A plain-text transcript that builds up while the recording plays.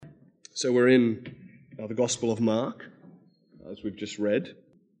So we're in the Gospel of Mark, as we've just read.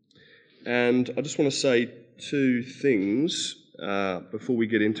 And I just want to say two things before we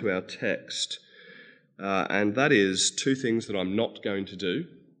get into our text. And that is two things that I'm not going to do.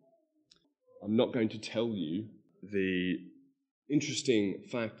 I'm not going to tell you the interesting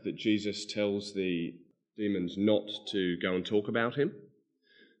fact that Jesus tells the demons not to go and talk about him.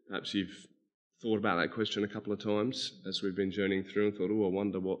 Perhaps you've thought about that question a couple of times as we've been journeying through and thought, I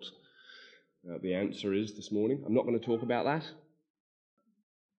wonder what the answer is this morning. I'm not going to talk about that.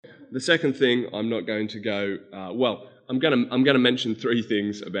 The second thing, I'm not going to go, I'm going to mention three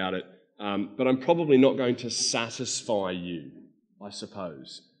things about it, but I'm probably not going to satisfy you, I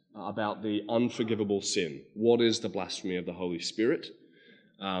suppose, about the unforgivable sin. What is the blasphemy of the Holy Spirit?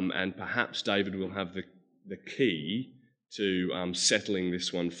 And perhaps David will have the key to settling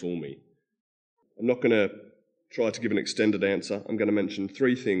this one for me. I'm not going to try to give an extended answer. I'm going to mention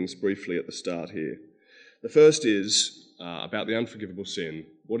three things briefly at the start here. The first is about the unforgivable sin.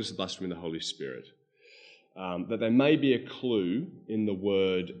 What is the blasphemy of the Holy Spirit? That there may be a clue in the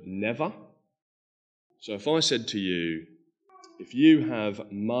word never. So if I said to you, if you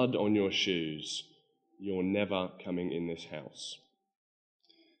have mud on your shoes, you're never coming in this house,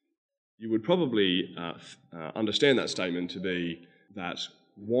 you would probably understand that statement to be that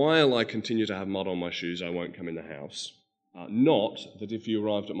while I continue to have mud on my shoes, I won't come in the house. Not that if you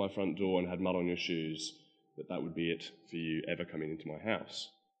arrived at my front door and had mud on your shoes, that would be it for you ever coming into my house.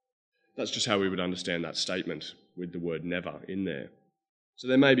 That's just how we would understand that statement with the word never in there. So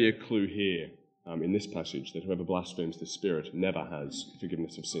there may be a clue here in this passage that whoever blasphemes the Spirit never has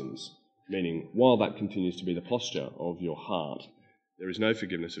forgiveness of sins, meaning while that continues to be the posture of your heart, there is no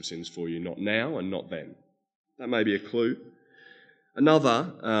forgiveness of sins for you, not now and not then. That may be a clue.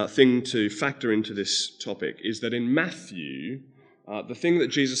 Another thing to factor into this topic is that in Matthew, the thing that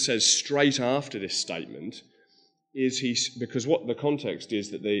Jesus says straight after this statement is because what the context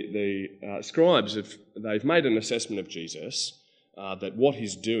is that the scribes they've made an assessment of Jesus that what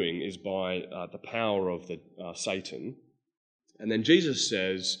he's doing is by the power of the Satan, and then Jesus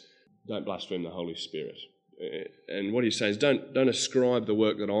says, "Don't blaspheme the Holy Spirit." And what he's saying is, don't ascribe the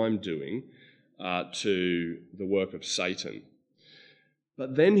work that I'm doing to the work of Satan.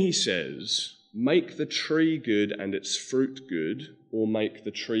 But then he says, make the tree good and its fruit good, or make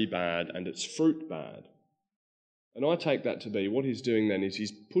the tree bad and its fruit bad. And I take that to be what he's doing then is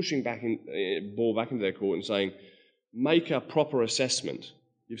he's pushing ball back into their court and saying, make a proper assessment.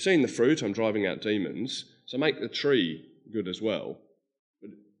 You've seen the fruit, I'm driving out demons, so make the tree good as well.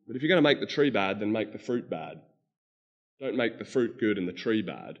 But if you're going to make the tree bad, then make the fruit bad. Don't make the fruit good and the tree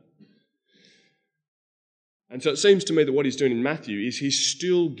bad. And so it seems to me that what he's doing in Matthew is he's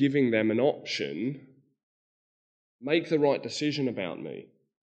still giving them an option. Make the right decision about me.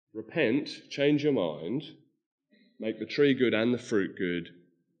 Repent, change your mind, make the tree good and the fruit good,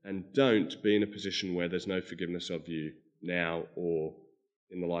 and don't be in a position where there's no forgiveness of you now or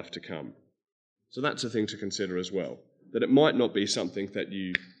in the life to come. So that's a thing to consider as well, that it might not be something that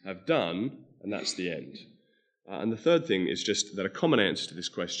you have done, and that's the end. And the third thing is just that a common answer to this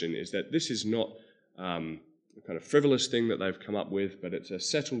question is that this is not a kind of frivolous thing that they've come up with, but it's a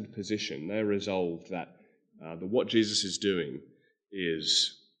settled position. They're resolved that what Jesus is doing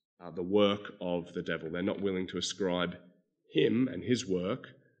is the work of the devil. They're not willing to ascribe him and his work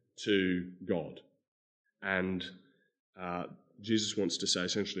to God. And Jesus wants to say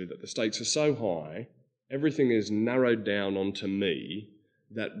essentially that the stakes are so high, everything is narrowed down onto me,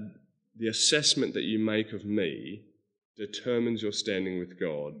 that the assessment that you make of me determines your standing with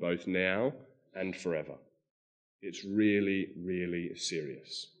God, both now and forever. It's really, really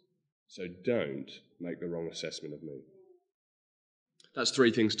serious. So don't make the wrong assessment of me. That's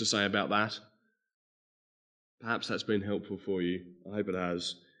three things to say about that. Perhaps that's been helpful for you. I hope it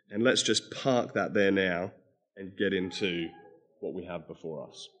has. And let's just park that there now and get into what we have before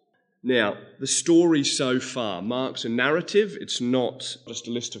us. Now, the story so far, Mark's a narrative. It's not just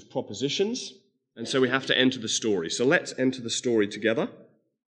a list of propositions. And so we have to enter the story. So let's enter the story together.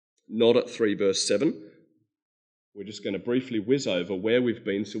 Not at 3 verse 7. We're just going to briefly whiz over where we've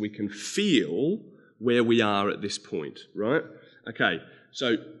been so we can feel where we are at this point, right? Okay,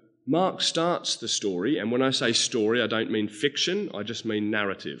 so Mark starts the story, and when I say story, I don't mean fiction, I just mean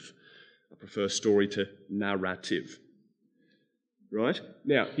narrative. I prefer story to narrative, right?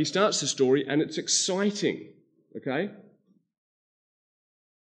 Now, he starts the story, and it's exciting, okay?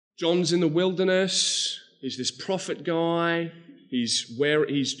 John's in the wilderness, he's this prophet guy,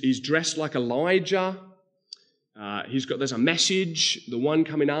 he's dressed like Elijah. There's a message. The one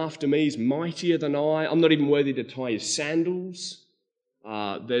coming after me is mightier than I. I'm not even worthy to tie his sandals.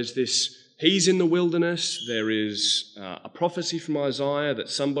 There's this, he's in the wilderness. There is a prophecy from Isaiah that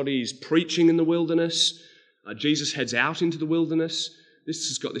somebody's preaching in the wilderness. Jesus heads out into the wilderness. This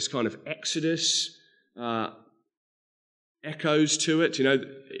has got this kind of Exodus echoes to it.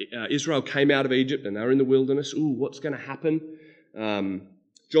 Israel came out of Egypt and they're in the wilderness. Ooh, what's going to happen?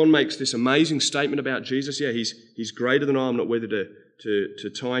 John makes this amazing statement about Jesus. Yeah, he's greater than I. I'm not worthy to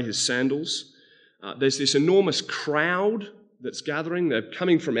tie his sandals. There's this enormous crowd that's gathering. They're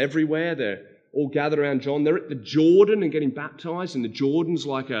coming from everywhere. They're all gathered around John. They're at the Jordan and getting baptized, and the Jordan's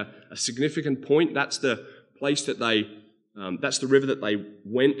like a significant point. That's the place that that's the river that they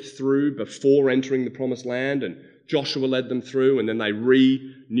went through before entering the Promised Land, and Joshua led them through, and then they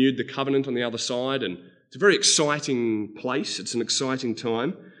renewed the covenant on the other side, and it's a very exciting place. It's an exciting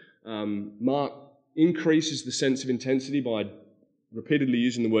time. Mark increases the sense of intensity by repeatedly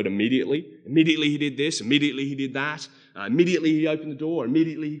using the word immediately. Immediately he did this, immediately he did that, immediately he opened the door,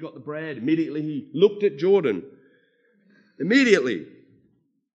 immediately he got the bread, immediately he looked at Jordan. Immediately.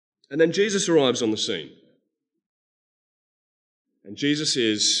 And then Jesus arrives on the scene. And Jesus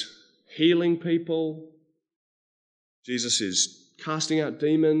is healing people. Jesus is casting out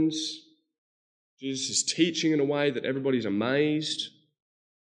demons. Jesus is teaching in a way that everybody's amazed.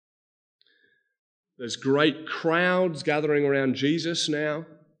 There's great crowds gathering around Jesus now.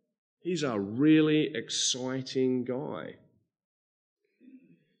 He's a really exciting guy.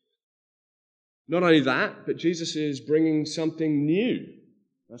 Not only that, but Jesus is bringing something new.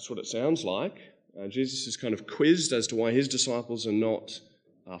 That's what it sounds like. Jesus is kind of quizzed as to why his disciples are not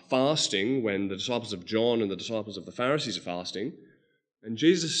fasting when the disciples of John and the disciples of the Pharisees are fasting. And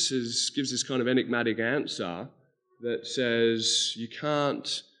Jesus gives this kind of enigmatic answer that says you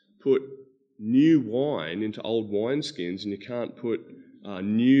can't put new wine into old wineskins, and you can't put a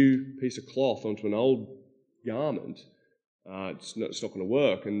new piece of cloth onto an old garment. It's not going to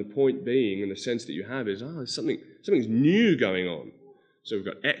work. And the point being, in the sense that you have, is something's new going on. So we've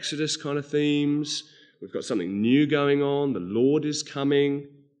got Exodus kind of themes. We've got something new going on. The Lord is coming.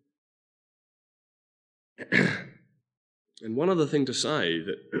 And one other thing to say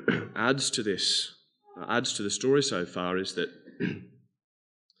that adds to the story so far is that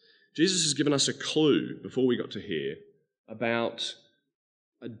Jesus has given us a clue before we got to here about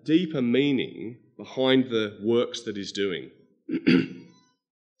a deeper meaning behind the works that he's doing.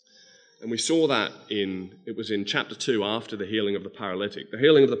 And we saw that it was in chapter 2 after the healing of the paralytic. The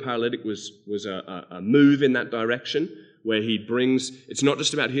healing of the paralytic was a move in that direction where he brings, it's not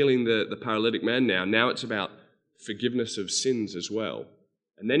just about healing the paralytic man now it's about forgiveness of sins as well.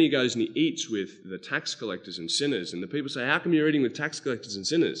 And then he goes and he eats with the tax collectors and sinners, and the people say, how come you're eating with tax collectors and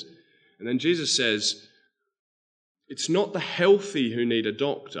sinners? And then Jesus says, it's not the healthy who need a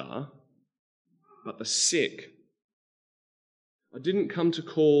doctor, but the sick. I didn't come to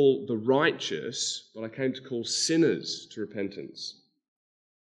call the righteous, but I came to call sinners to repentance.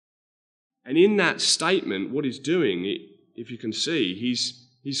 And in that statement, what he's doing, if you can see,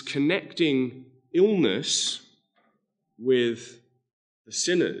 he's connecting illness with the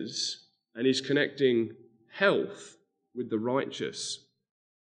sinners, and he's connecting health with the righteous.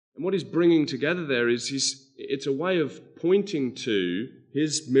 And what he's bringing together there is it's a way of pointing to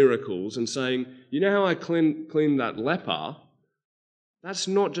his miracles and saying, you know how I cleaned that leper? That's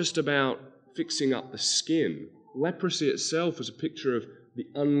not just about fixing up the skin. Leprosy itself is a picture of the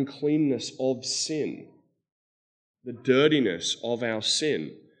uncleanness of sin, the dirtiness of our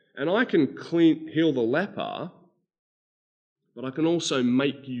sin. And I can heal the leper, but I can also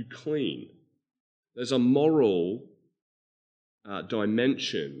make you clean. There's a moral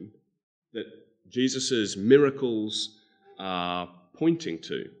dimension that Jesus' miracles are pointing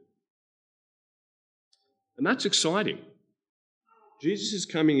to. And that's exciting. Jesus is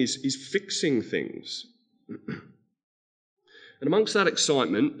coming, he's fixing things. And amongst that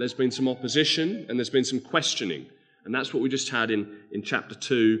excitement, there's been some opposition and there's been some questioning. And that's what we just had in chapter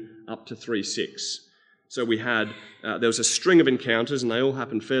 2 up to 3:6. So we had, there was a string of encounters and they all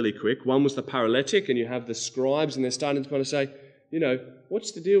happened fairly quick. One was the paralytic, and you have the scribes and they're starting to kind of say,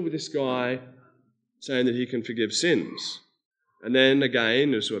 what's the deal with this guy saying that he can forgive sins? And then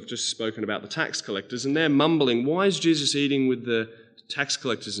again, as we've just spoken about, the tax collectors, and they're mumbling, why is Jesus eating with the tax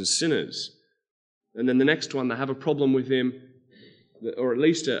collectors and sinners? And then the next one, they have a problem with him, or at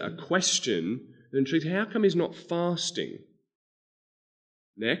least a question. They're intrigued, how come he's not fasting?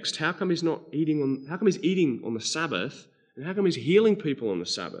 Next, how come he's eating on the Sabbath, and how come he's healing people on the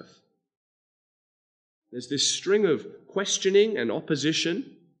Sabbath? There's this string of questioning and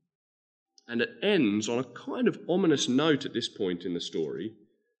opposition, and it ends on a kind of ominous note at this point in the story,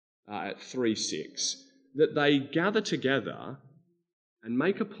 at 3:6, that they gather together and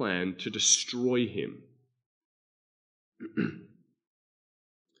make a plan to destroy him.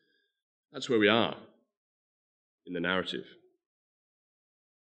 That's where we are in the narrative.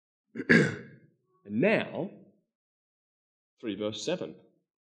 And now, 3 verse 7.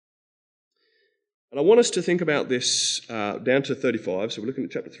 And I want us to think about this down to 35. So we're looking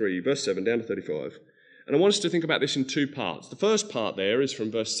at chapter 3, verse 7, down to 35. And I want us to think about this in two parts. The first part there is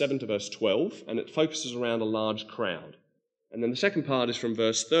from verse 7 to verse 12, and it focuses around a large crowd. And then the second part is from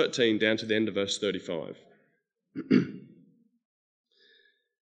verse 13 down to the end of verse 35.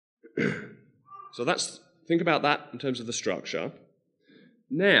 So think about that in terms of the structure.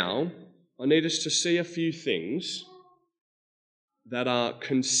 Now, I need us to see a few things that are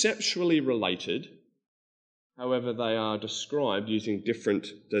conceptually related, however they are described using different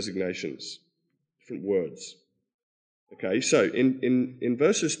designations, different words. Okay, so in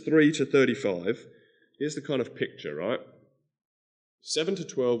verses 3 to 35, here's the kind of picture, right? 7 to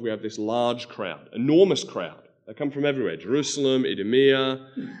 12, we have this large crowd, enormous crowd. They come from everywhere, Jerusalem, Idumea,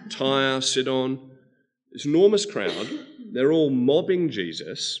 Tyre, Sidon. This enormous crowd, they're all mobbing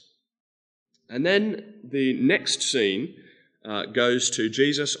Jesus. And then the next scene goes to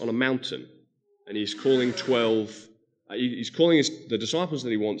Jesus on a mountain, and he's calling 12, he's calling the disciples that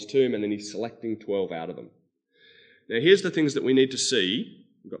he wants to him, and then he's selecting 12 out of them. Now here's the things that we need to see.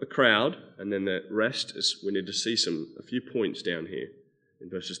 We've got the crowd, and then the rest is we need to see a few points down here in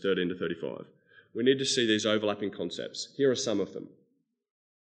verses 13 to 35. We need to see these overlapping concepts. Here are some of them.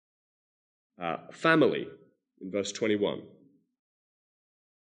 Family, in verse 21.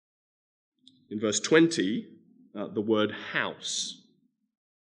 In verse 20, the word house.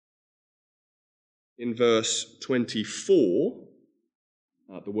 In verse 24,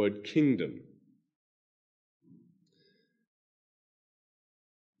 the word kingdom.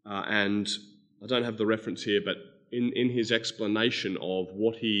 And I don't have the reference here, but in his explanation of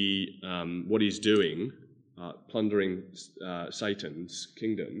what he's doing, plundering Satan's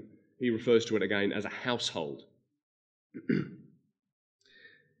kingdom, he refers to it again as a household.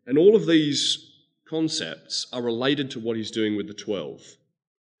 And all of these concepts are related to what he's doing with the 12.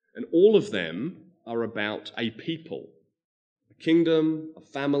 And all of them are about a people, a kingdom, a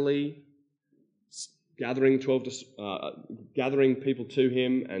family, gathering people to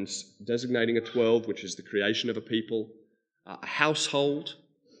him and designating a 12, which is the creation of a people, a household.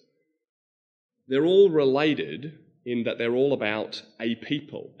 They're all related in that they're all about a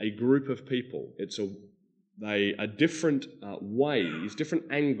people, a group of people. They are different ways,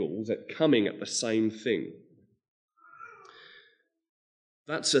 different angles at coming at the same thing.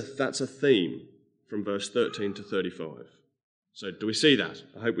 That's a theme from verse 13 to 35. So do we see that?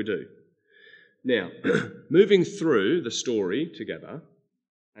 I hope we do. Now, moving through the story together,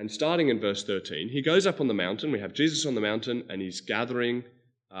 and starting in verse 13, he goes up on the mountain. We have Jesus on the mountain, and he's gathering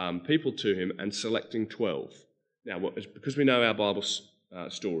people to him and selecting 12. Now, because we know our Bible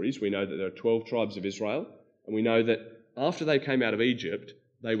stories, we know that there are 12 tribes of Israel, and we know that after they came out of Egypt,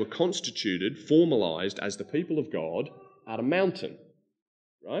 they were constituted, formalized as the people of God at a mountain,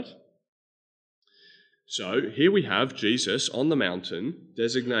 right? So here we have Jesus on the mountain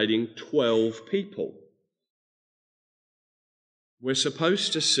designating 12 people. We're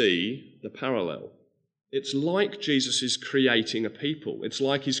supposed to see the parallel. It's like Jesus is creating a people. It's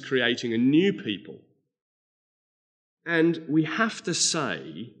like he's creating a new people. And we have to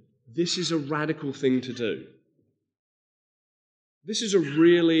say, this is a radical thing to do. This is a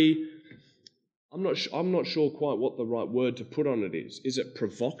really, I'm not sure quite what the right word to put on it is. Is it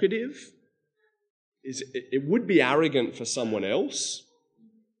provocative? It would be arrogant for someone else.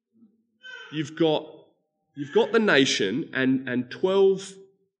 You've got the nation, and 12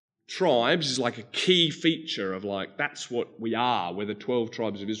 tribes is like a key feature of that's what we are. We're the 12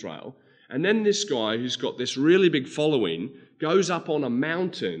 tribes of Israel. And then this guy who's got this really big following goes up on a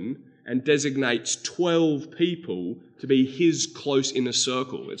mountain and designates 12 people to be his close inner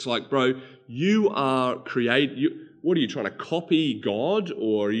circle. It's like, bro, you are what are you trying to copy God,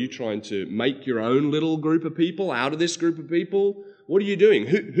 or are you trying to make your own little group of people out of this group of people? What are you doing?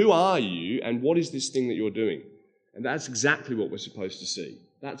 Who are you, and what is this thing that you're doing? And that's exactly what we're supposed to see.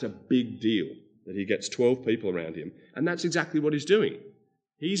 That's a big deal, that he gets 12 people around him, and that's exactly what he's doing.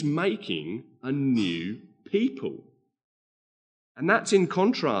 He's making a new people. And that's in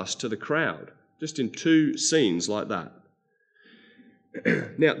contrast to the crowd, just in two scenes like that.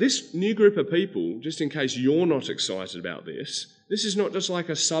 Now, this new group of people, just in case you're not excited about this is not just like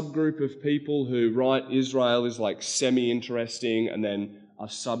a subgroup of people who, right, Israel is like semi-interesting, and then a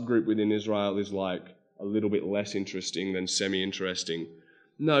subgroup within Israel is like a little bit less interesting than semi-interesting.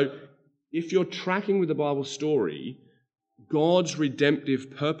 No, if you're tracking with the Bible story, God's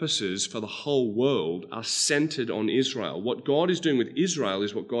redemptive purposes for the whole world are centered on Israel. What God is doing with Israel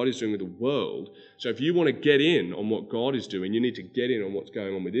is what God is doing with the world. So if you want to get in on what God is doing, you need to get in on what's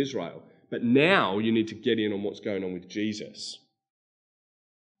going on with Israel. But now you need to get in on what's going on with Jesus.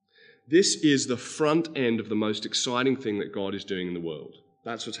 This is the front end of the most exciting thing that God is doing in the world.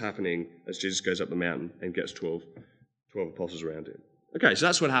 That's what's happening as Jesus goes up the mountain and gets 12 apostles around him. Okay, so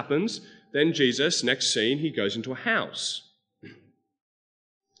that's what happens. Then Jesus, next scene, he goes into a house.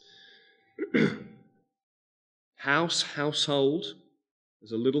 Household.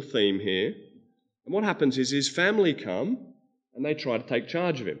 There's a little theme here. And what happens is his family come and they try to take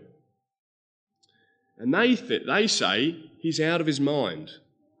charge of him. And they say he's out of his mind.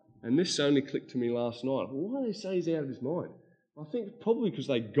 And this only clicked to me last night. Why do they say he's out of his mind? I think probably because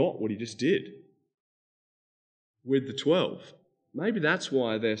they got what he just did with the 12. Maybe that's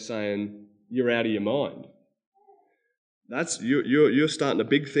why they're saying you're out of your mind. You're starting a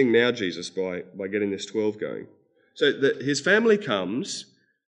big thing now, Jesus, by getting this 12 going. So his family comes,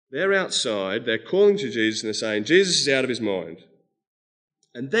 they're outside, they're calling to Jesus and they're saying, Jesus is out of his mind.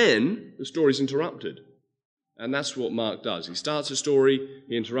 And then the story's interrupted. And that's what Mark does. He starts a story,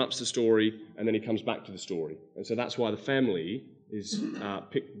 he interrupts the story, and then he comes back to the story. And so that's why the family is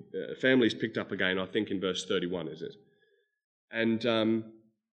picked up again, I think, in verse 31, is it? And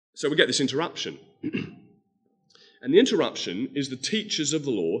so we get this interruption. And the interruption is the teachers of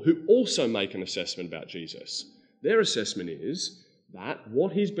the law who also make an assessment about Jesus. Their assessment is that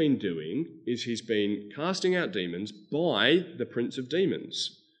what he's been doing is he's been casting out demons by the prince of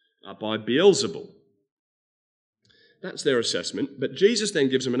demons, by Beelzebul. That's their assessment. But Jesus then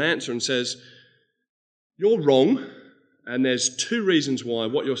gives them an answer and says, you're wrong, and there's two reasons why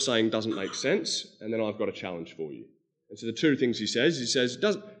what you're saying doesn't make sense, and then I've got a challenge for you. And so the two things he says,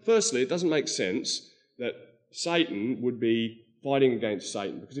 firstly, it doesn't make sense that Satan would be fighting against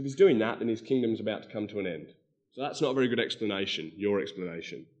Satan, because if he's doing that, then his kingdom's about to come to an end. So that's not a very good explanation, your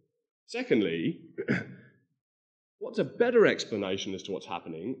explanation. Secondly, what's a better explanation as to what's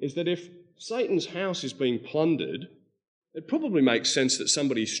happening is that if Satan's house is being plundered, it probably makes sense that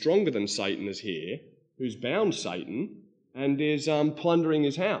somebody stronger than Satan is here, who's bound Satan, and is plundering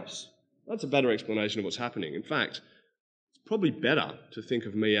his house. That's a better explanation of what's happening. In fact, it's probably better to think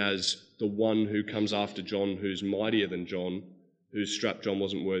of me as the one who comes after John, who's mightier than John, whose strap John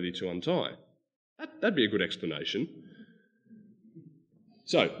wasn't worthy to untie. That'd be a good explanation.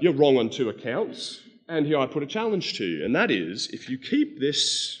 So, you're wrong on two accounts, and here I put a challenge to you, and that is, if you keep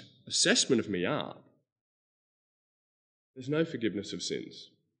this assessment of me up, there's no forgiveness of sins.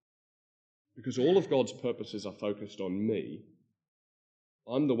 Because all of God's purposes are focused on me.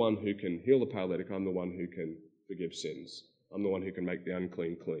 I'm the one who can heal the paralytic. I'm the one who can forgive sins. I'm the one who can make the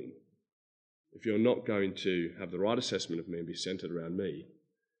unclean clean. If you're not going to have the right assessment of me and be centered around me,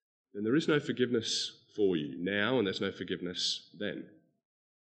 then there is no forgiveness for you now, and there's no forgiveness then.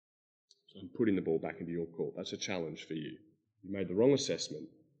 So I'm putting the ball back into your court. That's a challenge for you. You made the wrong assessment,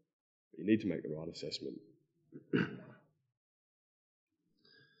 but you need to make the right assessment.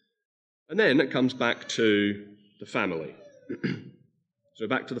 And then it comes back to the family. So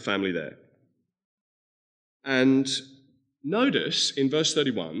back to the family there. And notice in verse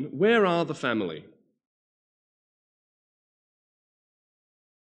 31, where are the family?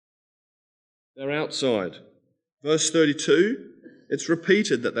 They're outside. Verse 32, it's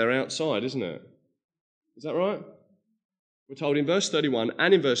repeated that they're outside, isn't it? Is that right? We're told in verse 31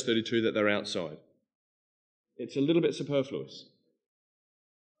 and in verse 32 that they're outside. It's a little bit superfluous.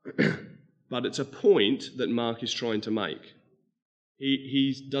 But it's a point that Mark is trying to make.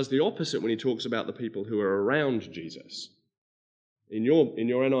 He does the opposite when he talks about the people who are around Jesus. In your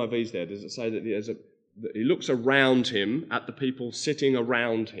NIVs there, does it say that he looks around him at the people sitting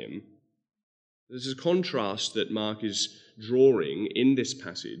around him? There's a contrast that Mark is drawing in this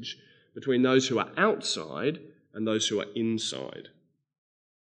passage between those who are outside and those who are inside.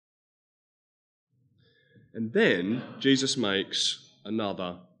 And then Jesus makes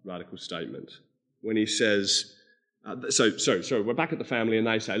another radical statement when he says, so we're back at the family and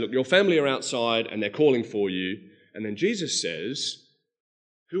they say, look, your family are outside and they're calling for you. And then Jesus says,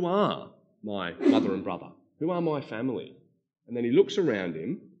 who are my mother and brother? Who are my family? And then he looks around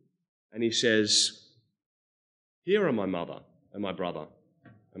him and he says, here are my mother and my brother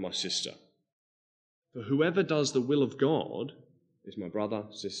and my sister. For whoever does the will of God is my brother,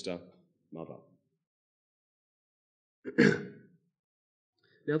 sister, mother.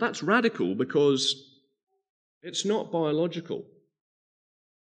 Now that's radical because it's not biological.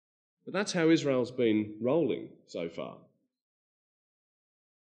 But that's how Israel's been rolling so far.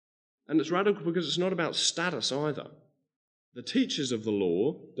 And it's radical because it's not about status either. The teachers of the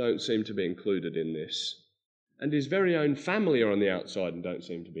law don't seem to be included in this, and his very own family are on the outside and don't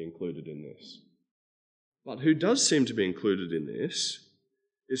seem to be included in this. But who does seem to be included in this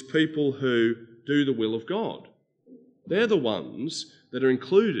is people who do the will of God. They're the ones that are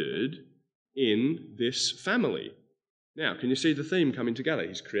included in this family. Now, can you see the theme coming together?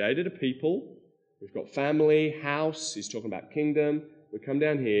 He's created a people. We've got family, house. He's talking about kingdom. We come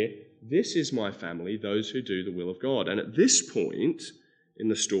down here. This is my family, those who do the will of God. And at this point in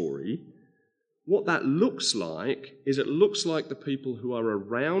the story, what that looks like is it looks like the people who are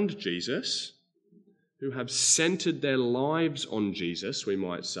around Jesus, who have centered their lives on Jesus, we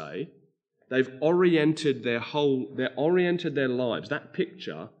might say. They've oriented their lives, that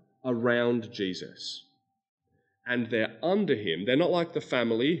picture, around Jesus. And they're under him. They're not like the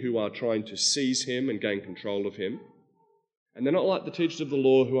family who are trying to seize him and gain control of him. And they're not like the teachers of the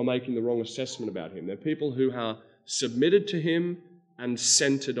law who are making the wrong assessment about him. They're people who are submitted to him and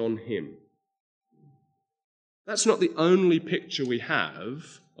centered on him. That's not the only picture we have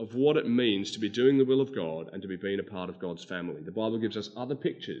of what it means to be doing the will of God and to be being a part of God's family. The Bible gives us other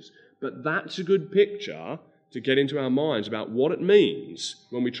pictures, but that's a good picture to get into our minds about what it means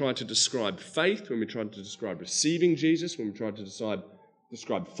when we try to describe faith, when we try to describe receiving Jesus, when we try to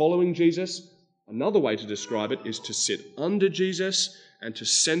describe following Jesus. Another way to describe it is to sit under Jesus and to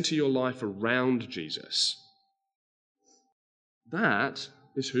center your life around Jesus. That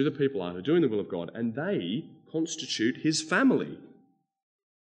is who the people are who are doing the will of God, and they constitute his family.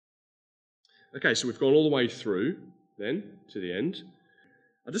 Okay, so we've gone all the way through then to the end.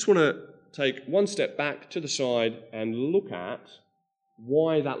 I just want to take one step back to the side and look at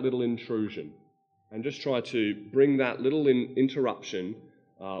why that little intrusion, and just try to bring that little interruption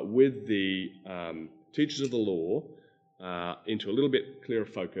with the teachers of the law into a little bit clearer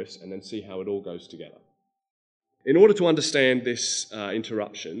focus, and then see how it all goes together. In order to understand this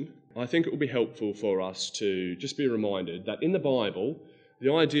interruption, I think it will be helpful for us to just be reminded that in the Bible,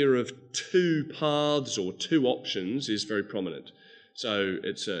 the idea of two paths or two options is very prominent. So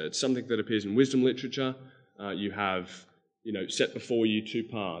it's something that appears in wisdom literature. You have, set before you two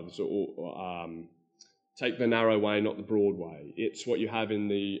paths, or take the narrow way, not the broad way. It's what you have in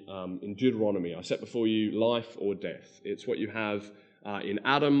Deuteronomy. I set before you life or death. It's what you have in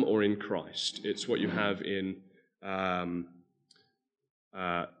Adam or in Christ. It's what you have in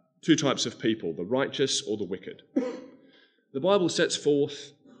two types of people, the righteous or the wicked. The Bible sets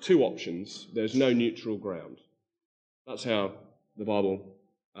forth two options. There's no neutral ground. That's how the Bible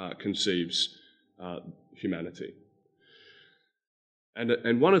conceives humanity.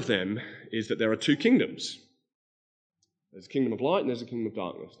 And one of them is that there are two kingdoms. There's a kingdom of light and there's a kingdom of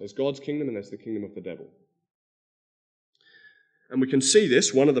darkness. There's God's kingdom and there's the kingdom of the devil. And we can see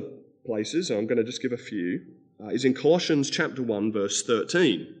this, one of the places, and I'm going to just give a few, is in Colossians chapter 1, verse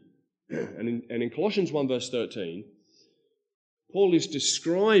 13. And in Colossians 1, verse 13, Paul is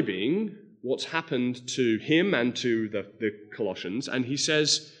describing what's happened to him and to the Colossians, and he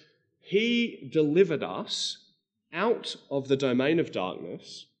says, he delivered us out of the domain of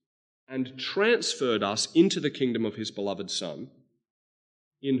darkness and transferred us into the kingdom of his beloved Son,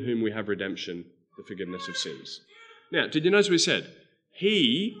 in whom we have redemption, the forgiveness of sins. Now, did you notice what he said?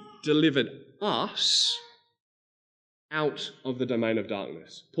 He delivered us out of the domain of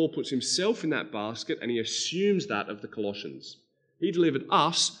darkness. Paul puts himself in that basket and he assumes that of the Colossians. He delivered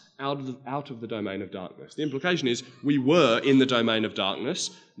us out of the domain of darkness. The implication is we were in the domain of darkness.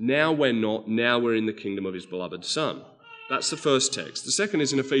 Now we're not. Now we're in the kingdom of his beloved Son. That's the first text. The second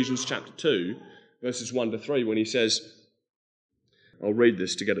is in Ephesians chapter 2, verses 1 to 3, when he says, I'll read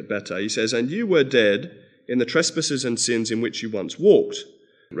this to get it better. He says, and you were dead in the trespasses and sins in which you once walked.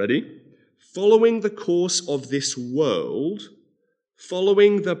 Ready? Following the course of this world,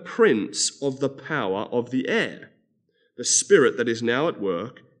 following the prince of the power of the air, the spirit that is now at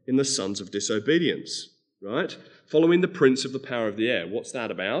work in the sons of disobedience, right? Following the prince of the power of the air. What's that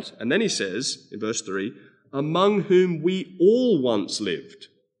about? And then he says, in verse 3, among whom we all once lived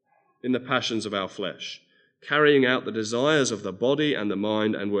in the passions of our flesh, carrying out the desires of the body and the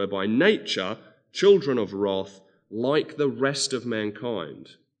mind, and were by nature children of wrath like the rest of mankind.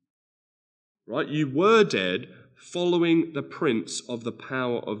 Right? You were dead following the prince of the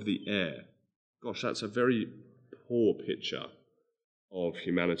power of the air. Gosh, that's a very poor picture of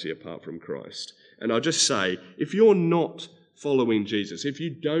humanity apart from Christ. And I'll just say, if you're not following Jesus, if you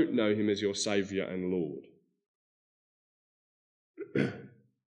don't know him as your Saviour and Lord,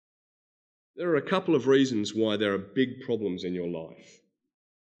 there are a couple of reasons why there are big problems in your life.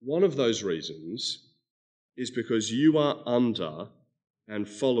 One of those reasons is because you are under and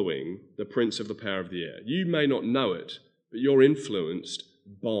following the prince of the power of the air. You may not know it, but you're influenced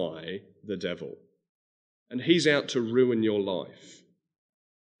by the devil. And he's out to ruin your life.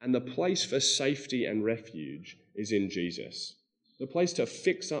 And the place for safety and refuge is in Jesus. The place to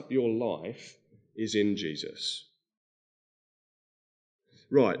fix up your life is in Jesus.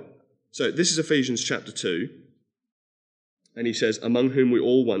 Right, so this is Ephesians chapter 2. And he says, among whom we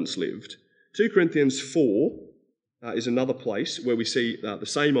all once lived. 2 Corinthians 4 is another place where we see the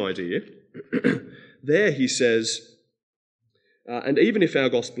same idea. There he says, and even if our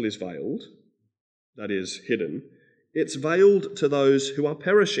gospel is veiled, that is hidden, it's veiled to those who are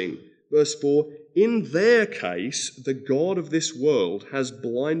perishing. Verse 4, in their case, the God of this world has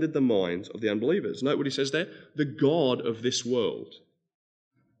blinded the minds of the unbelievers. Note what he says there, the God of this world.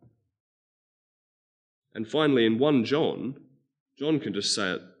 And finally, in 1 John, John can just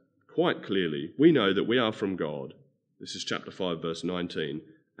say it quite clearly. We know that we are from God. This is chapter 5, verse 19.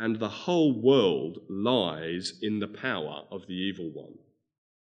 And the whole world lies in the power of the evil one.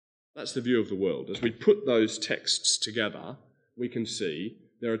 That's the view of the world. As we put those texts together, we can see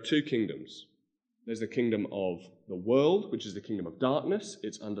there are two kingdoms. There's the kingdom of the world, which is the kingdom of darkness.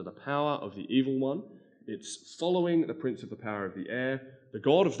 It's under the power of the evil one. It's following the prince of the power of the air. The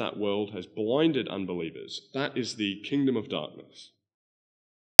God of that world has blinded unbelievers. That is the kingdom of darkness.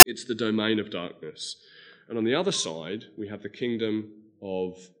 It's the domain of darkness. And on the other side, we have the kingdom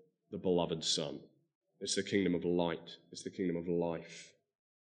of the beloved Son. It's the kingdom of light. It's the kingdom of life.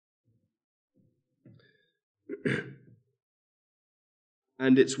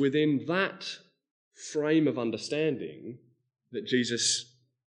 And it's within that frame of understanding that Jesus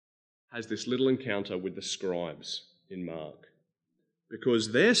has this little encounter with the scribes in Mark.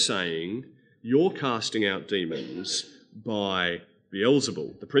 Because they're saying, you're casting out demons by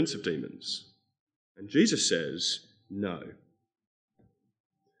Beelzebul, the prince of demons. And Jesus says, no.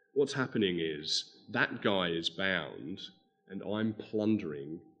 What's happening is that guy is bound and I'm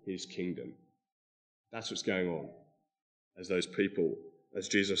plundering his kingdom. That's what's going on as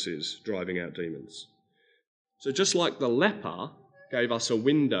Jesus is driving out demons. So just like the leper gave us a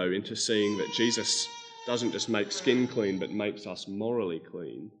window into seeing that Jesus doesn't just make skin clean, but makes us morally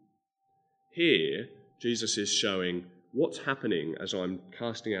clean, here Jesus is showing what's happening as I'm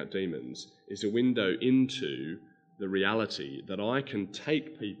casting out demons is a window into the reality that I can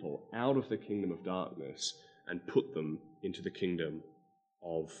take people out of the kingdom of darkness and put them into the kingdom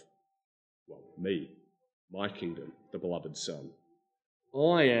of, me, my kingdom, the beloved Son.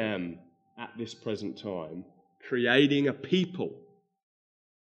 I am, at this present time, creating a people.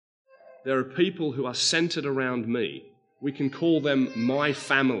 There are people who are centered around me. We can call them my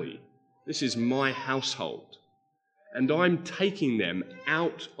family. This is my household. And I'm taking them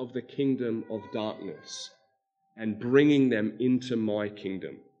out of the kingdom of darkness and bringing them into my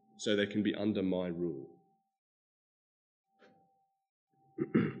kingdom so they can be under my rule.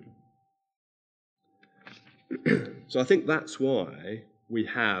 So I think that's why we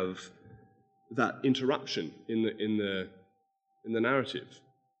have that interruption in the narrative.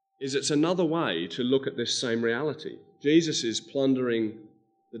 It's another way to look at this same reality. Jesus is plundering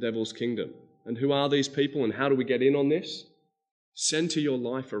the devil's kingdom. And who are these people and how do we get in on this? Center your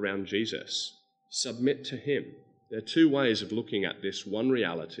life around Jesus. Submit to him. There are two ways of looking at this one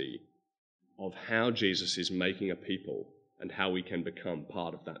reality of how Jesus is making a people and how we can become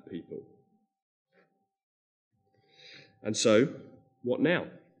part of that people. And so, what now?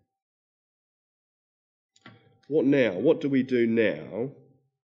 What now? What do we do now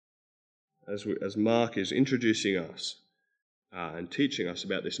as Mark is introducing us and teaching us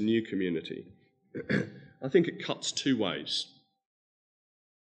about this new community? I think it cuts two ways.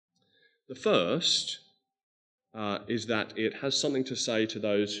 The first is that it has something to say to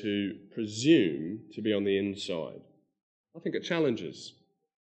those who presume to be on the inside. I think it challenges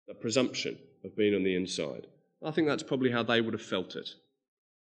the presumption of being on the inside. I think that's probably how they would have felt it.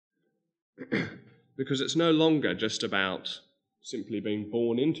 Because it's no longer just about simply being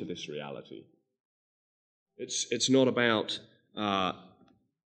born into this reality. It's not about how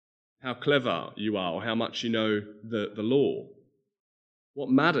clever you are or how much you know the law. What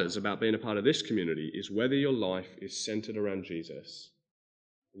matters about being a part of this community is whether your life is centered around Jesus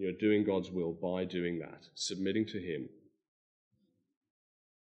and you're doing God's will by doing that, submitting to him.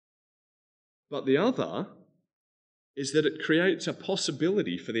 But the other is that it creates a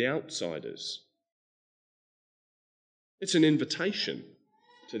possibility for the outsiders. It's an invitation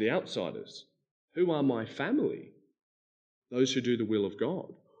to the outsiders. Who are my family? Those who do the will of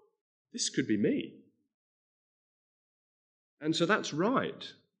God. This could be me. And so that's right.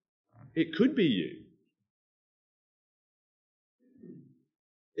 It could be you.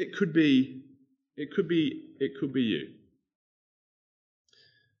 It could be you.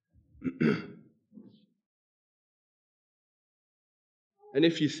 And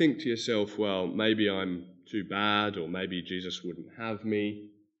if you think to yourself, well, maybe I'm too bad, or maybe Jesus wouldn't have me,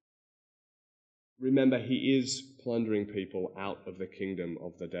 remember, he is plundering people out of the kingdom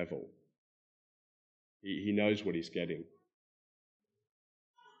of the devil. He knows what he's getting.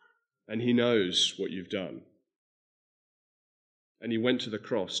 And he knows what you've done. And he went to the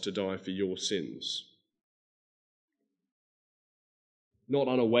cross to die for your sins. Not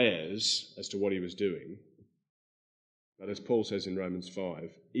unawares as to what he was doing, but as Paul says in Romans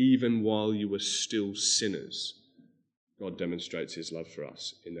 5, even while you were still sinners, God demonstrates his love for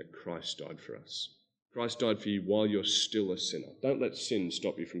us in that Christ died for us. Christ died for you while you're still a sinner. Don't let sin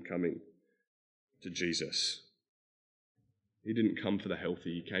stop you from coming to Jesus. He didn't come for the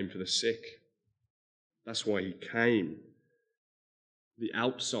healthy, he came for the sick. That's why he came. The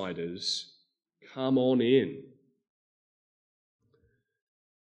outsiders, come on in.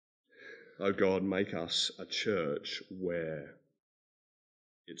 Oh God, make us a church where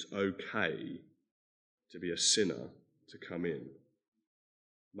it's okay to be a sinner to come in.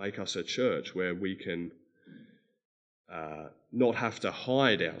 Make us a church where we can not have to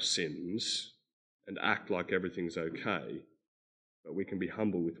hide our sins and act like everything's okay, but we can be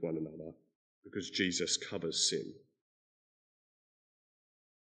humble with one another because Jesus covers sin.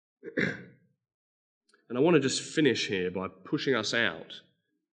 And I want to just finish here by pushing us out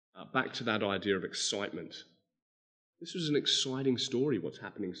back to that idea of excitement. This was an exciting story, what's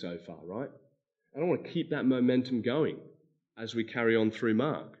happening so far, right? And I want to keep that momentum going as we carry on through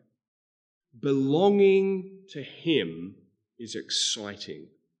Mark. Belonging to him is exciting.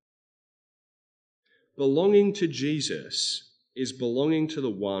 Belonging to Jesus is belonging to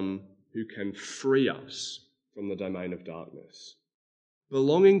the one who can free us from the domain of darkness.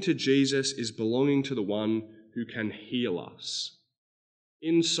 Belonging to Jesus is belonging to the one who can heal us.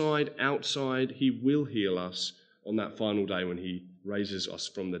 Inside, outside, he will heal us on that final day when he raises us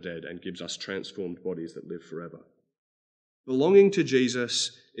from the dead and gives us transformed bodies that live forever. Belonging to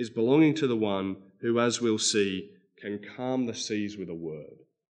Jesus is belonging to the one who, as we'll see, can calm the seas with a word.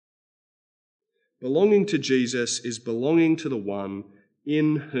 Belonging to Jesus is belonging to the one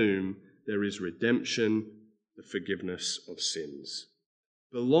in whom there is redemption, the forgiveness of sins.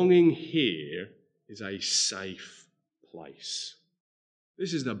 Belonging here is a safe place.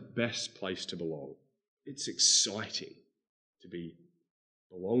 This is the best place to belong. It's exciting to be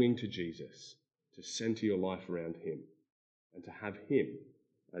belonging to Jesus, to center your life around him, and to have him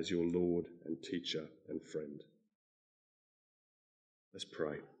as your Lord and teacher and friend. Let's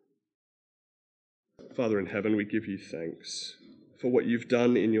pray. Father in heaven, we give you thanks for what you've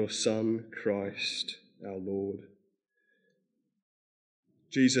done in your Son, Christ, our Lord.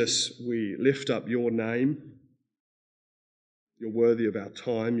 Jesus, we lift up your name. You're worthy of our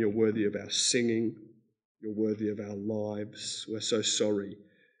time. You're worthy of our singing. You're worthy of our lives. We're so sorry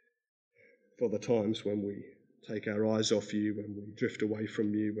for the times when we take our eyes off you, when we drift away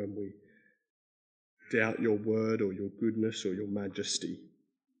from you, when we doubt your word or your goodness or your majesty.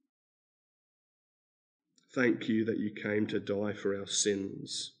 Thank you that you came to die for our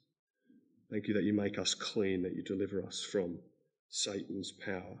sins. Thank you that you make us clean, that you deliver us from Satan's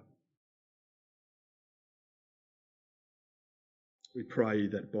power. We pray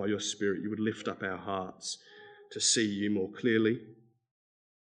that by your Spirit you would lift up our hearts to see you more clearly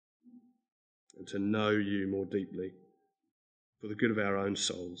and to know you more deeply for the good of our own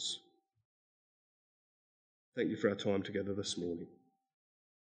souls. Thank you for our time together this morning.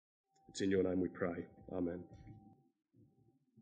 It's in your name we pray. Amen.